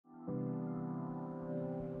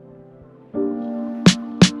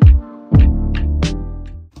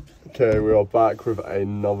Okay, we are back with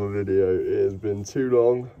another video. It has been too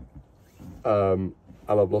long, and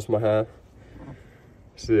I've lost my hair.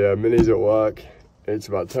 So yeah, Minnie's at work. It's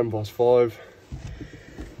about 5:10,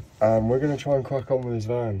 and we're gonna try and crack on with this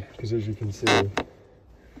van because, as you can see,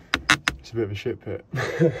 it's a bit of a shit pit.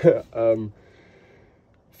 A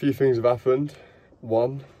few things have happened.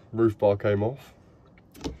 One, roof bar came off,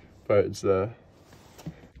 but it's there,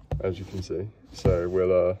 as you can see. So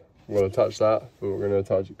we'll attach that, but we're going to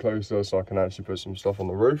attach it closer so I can actually put some stuff on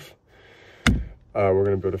the roof. We're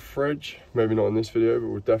going to build a fridge, maybe not in this video, but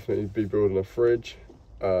we'll definitely be building a fridge.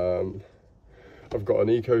 I've got an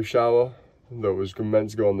eco shower that was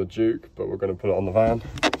meant to go on the Duke, but we're going to put it on the van.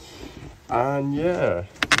 And yeah,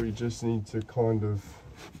 we just need to kind of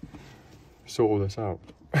sort all this out.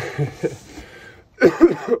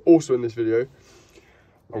 Also in this video,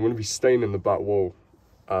 I'm going to be staining the back wall.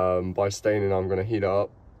 By staining, I'm going to heat it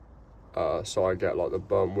up so I get like the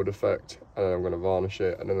burnt wood effect, and then I'm going to varnish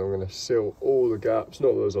it, and then I'm going to seal all the gaps.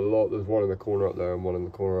 Not that there's a lot, there's one in the corner up there and one in the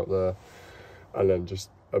corner up there, and then just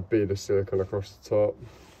a bead of silicone across the top,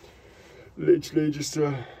 literally just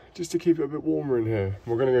to keep it a bit warmer in here.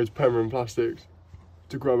 We're going to go to Penryn Plastics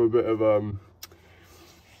to grab a bit of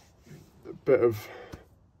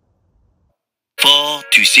 4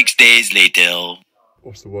 to 6 days later.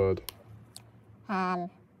 What's the word?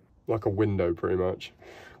 Like a window, pretty much.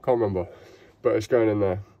 Can't remember, but it's going in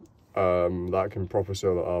there. That can proper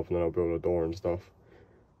seal it up, and then I'll build a door and stuff.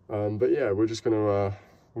 But yeah, we're just gonna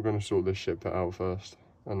sort this shit pit out first,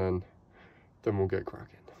 and then we'll get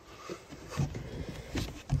cracking.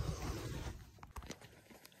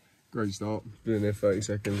 Great start. Been in there 30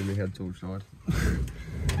 seconds and my head torch died.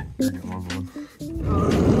 Get my one.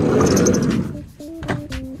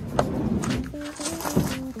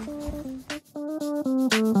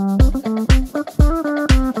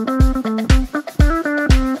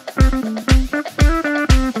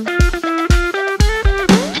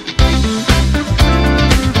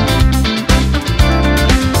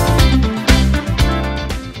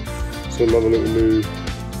 Another little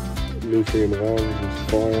new thing in the van, which is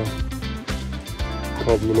fire,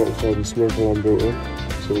 carbon monoxide and smoke alarm built in.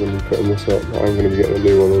 So we're going to be putting this up. I'm going to be getting a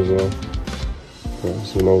new one as well. Yeah, this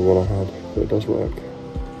is another one I had, but it does work.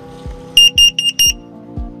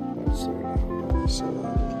 That's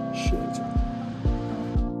shit.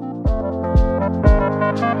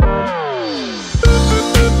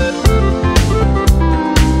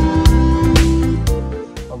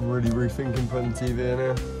 I'm really rethinking putting the TV in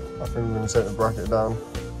here. I think we're going to take the bracket down,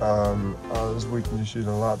 as we can just use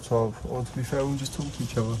a laptop, or to be fair, we'll just talk to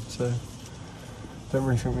each other, so don't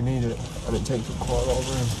really think we need it, and it takes up quite a lot of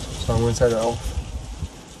room, so I'm going to take it off,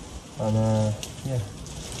 and yeah.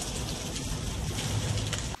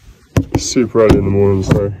 It's super early in the morning,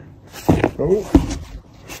 so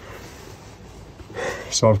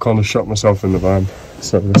I've kind of shut myself in the van,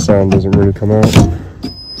 so the sound doesn't really come out.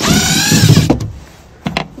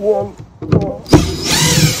 One.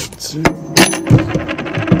 2, 3.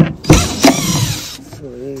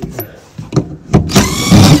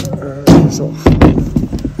 It's off.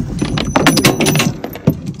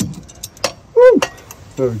 Woo!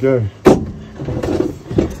 There we go.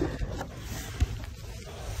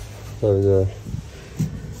 There we go.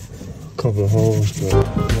 A couple of holes, but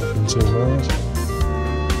nothing too hard.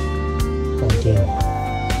 Oh dear.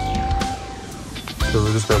 So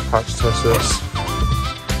we're just going to patch test this.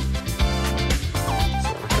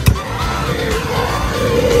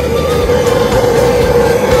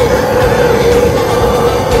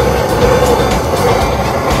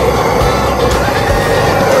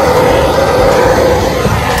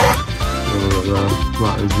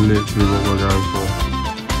 That is literally what we're going for.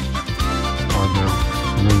 Ideal.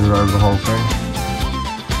 And then we're over the whole thing.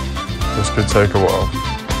 This could take a while.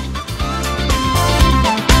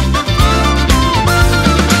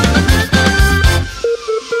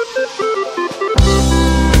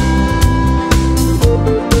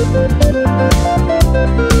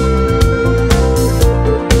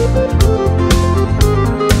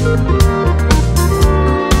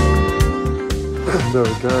 There we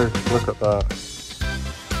go, look at that,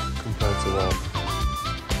 compared to that.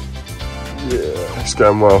 Yeah, it's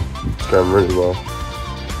going well, it's going really well.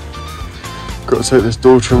 Got to take this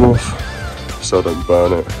door trim off so I don't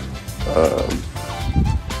burn it.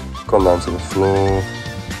 Gone down to the floor.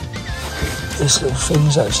 This little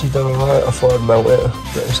thing's actually done alright. I thought I'd melt it,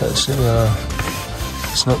 but it's actually,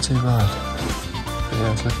 it's not too bad. But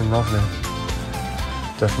yeah, it's looking lovely.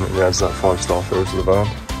 Definitely adds that 5-star feel to the van.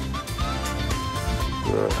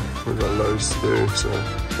 Yeah, we've got loads to do, so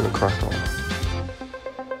I'm gonna crack on.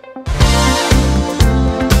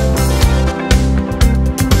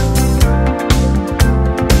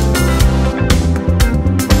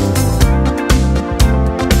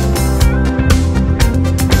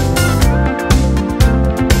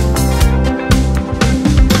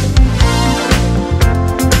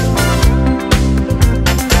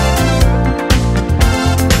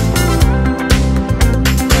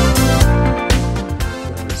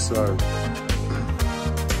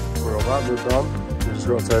 that bit done. We just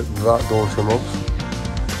got to take that door trim off.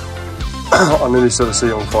 I nearly set the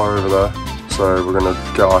seat on fire over there, so we're going to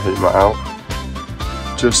get our heat mat out.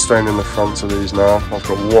 Just staining the fronts of these now. I've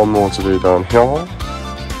got one more to do down here.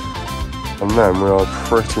 And then we are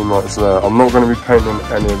pretty much there. I'm not going to be painting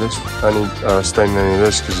any of this, staining any of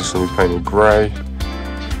this because it's going to be painted grey.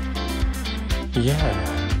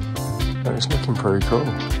 Yeah, it's looking pretty cool.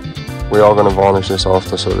 We are going to varnish this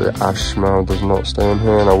after so the ash smell does not stay in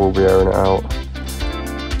here, and I will be airing it out.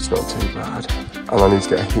 It's not too bad. And I need to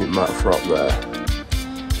get a heat mat for up there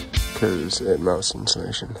because it melts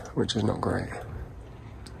insulation, which is not great.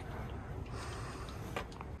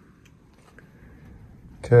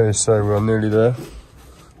 Okay, so we're nearly there.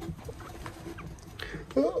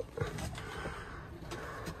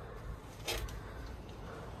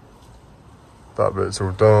 That bit's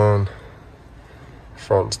all done.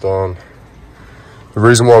 Front's done. The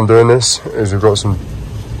reason why I'm doing this is we've got some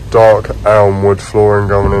dark elm wood flooring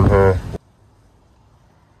going in here.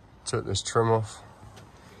 Took this trim off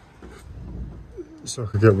so I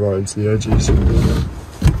could get right into the edges.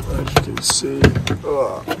 As you can see,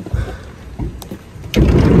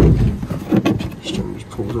 string just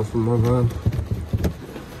pulled off from my van.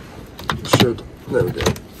 There we go.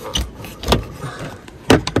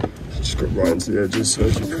 Just got right into the edges, so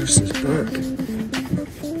as you push this back.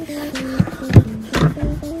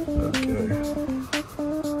 Okay.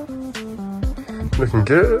 Looking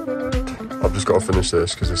good. I've just got to finish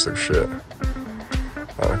this because this looks shit.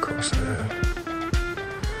 And across there.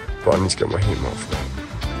 But I need to get my heat mat for that.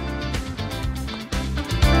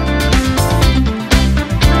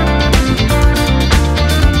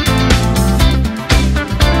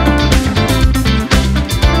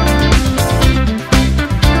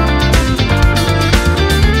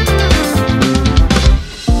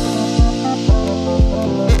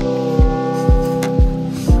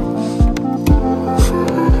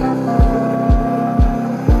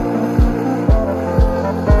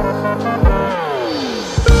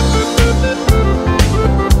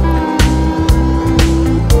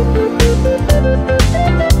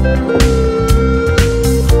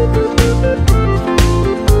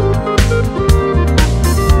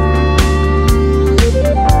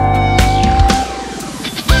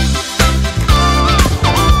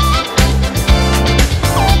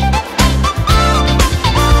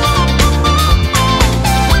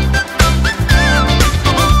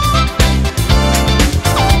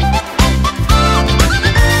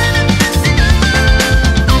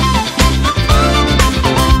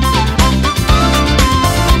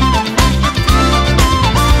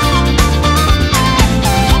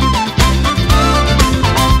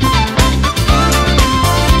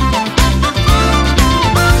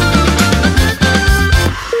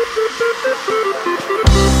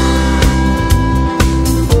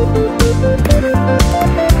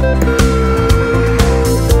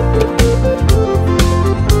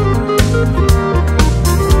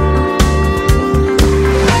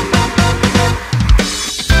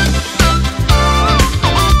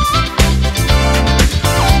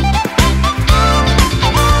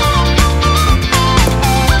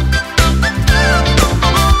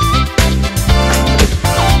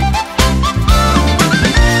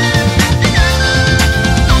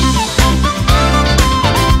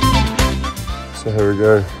 So here we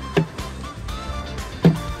go.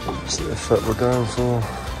 That's the effect we're going for.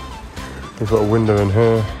 We've got a window in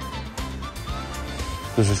here.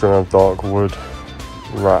 This is going to have dark wood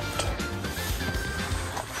wrapped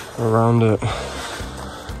around it.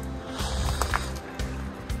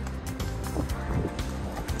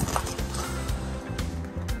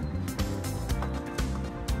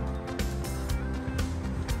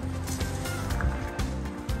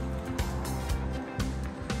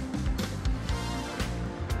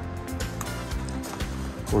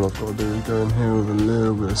 All I've got to do is go in here with a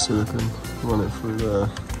little bit of silicone, run it through there,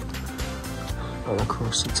 and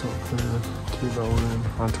across the top there, keep that all in.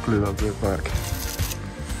 I had to glue that bit back.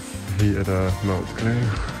 Heated melt glue.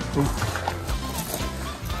 Ooh.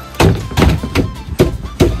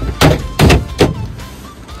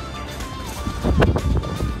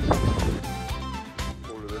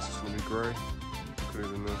 All of this is going to be grey,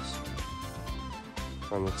 including this,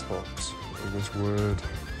 and the tops of this wood.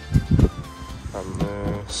 And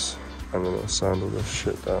this, and then I'll sand all this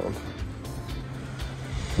shit down.